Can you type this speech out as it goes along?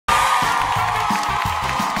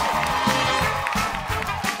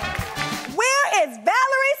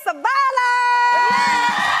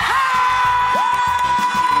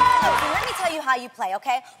how you play,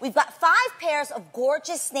 okay? We've got 5 pairs of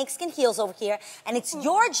gorgeous snakeskin heels over here, and it's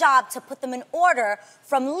your job to put them in order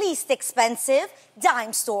from least expensive,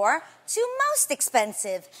 Dimestore, to most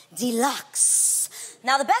expensive, Deluxe.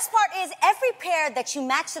 Now, the best part is every pair that you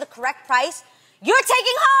match to the correct price, you're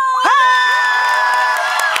taking home!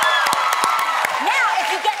 Now,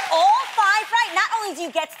 if you get all 5 right, not only do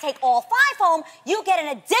you get to take all 5 home, you get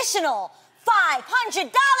an additional $500 in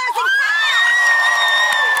cash!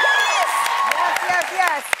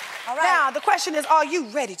 Yes. All right. Now, the question is, are you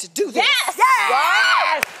ready to do this?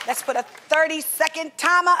 Yes! Let's put a 30-second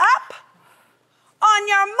timer up. On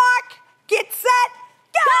your mark, get set,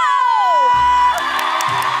 go!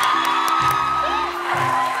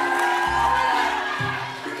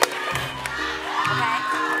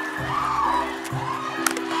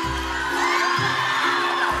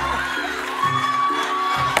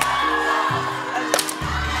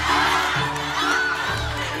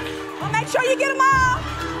 Make sure you get them all.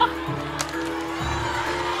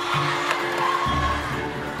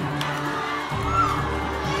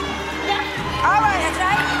 All right. That's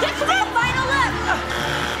right. Get to the final look.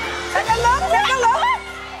 Take a look.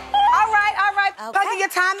 All right. Okay. Puggy, your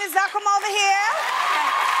time is up. Come over here.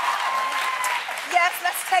 Yes,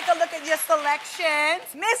 let's take a look at your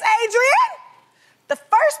selections. Miss Adrian, the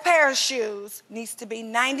first pair of shoes needs to be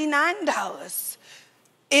 $99.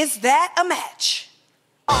 Is that a match?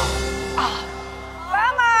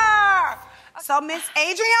 Bummer! So, Miss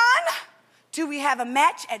Adrian, do we have a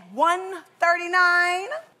match at $139?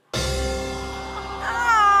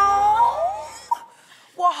 Oh.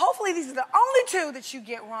 Well, hopefully these are the only 2 that you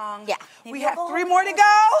get wrong. Yeah. We have 3 more to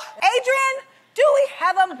go. Adrian, do we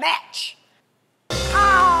have a match?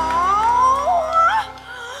 Oh.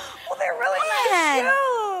 Well, they're really nice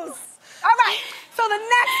shoes. All right. So the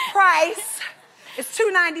next price is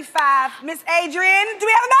 $295. Miss Adrian, do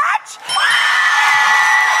we have a match?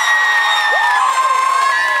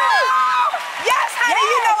 Yes, honey,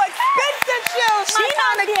 you know expensive shoes. She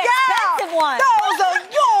knows the expensive one. Those are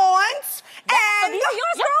yours. And these are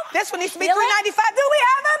yours, girl? This one needs to be Really? $395. Do we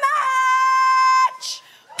have a match?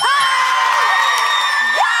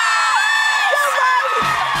 Yes! You're right.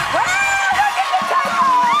 Well, look at the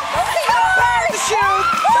total. Two pairs of shoes,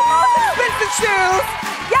 the most expensive shoes.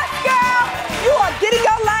 Yes, girl. You are getting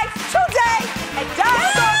your life today at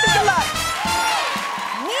Dimestore Deluxe.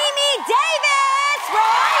 Mimi Davis, where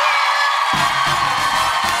are you?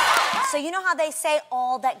 So you know how they say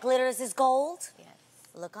all that glitters is gold? Yes.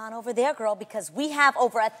 Look on over there, girl, because we have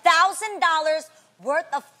over $1,000 worth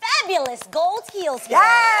of fabulous gold heels here.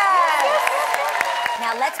 Yes.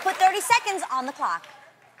 Now let's put 30 seconds on the clock.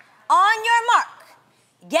 On your mark,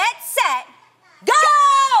 get set, go!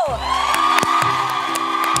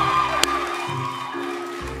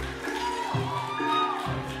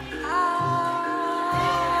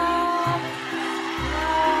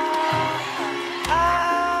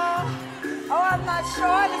 I'm not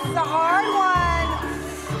sure. This is a hard one.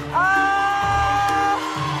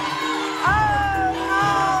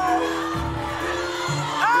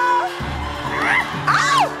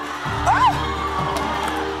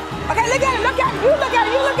 Okay, look at it. You look at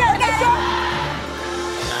it.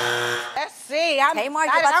 Let's see. Tamar,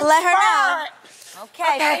 you're about to let her know.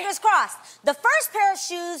 Okay, fingers crossed. The first pair of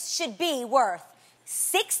shoes should be worth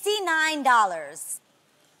 $69.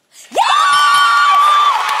 Yes!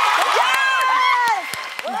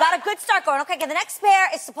 You got a good start going. Okay, the next pair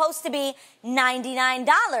is supposed to be $99.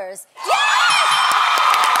 Yes!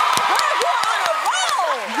 Girl, you are on a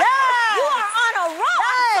roll. Yes! You are on a roll.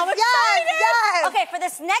 I'm so excited. Yes. Okay, for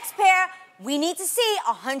this next pair, we need to see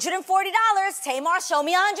 $140. Tamar, show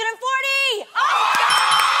me $140. Oh,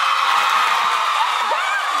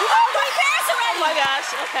 you got 3 pairs already. Oh my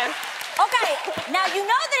gosh, okay. Okay, now you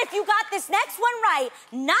know that if you got this next one right,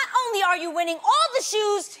 not only are you winning all the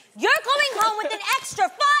shoes, you're going home with an extra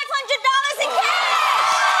 $500 in cash!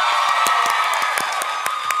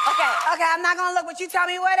 Okay, I'm not gonna look, but you tell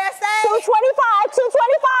me what that says. 225,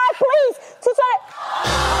 please. 220.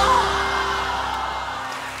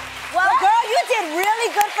 Well, girl, you did really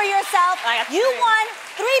good for yourself. You won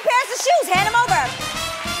 3 pairs of shoes. Hand them over.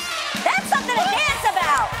 That's something to dance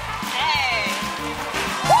about. Hey.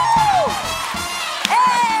 Woo!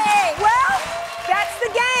 Hey! Well, that's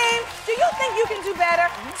the game. Do you think you can do better?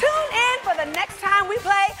 Tune in for the next time we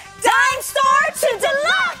play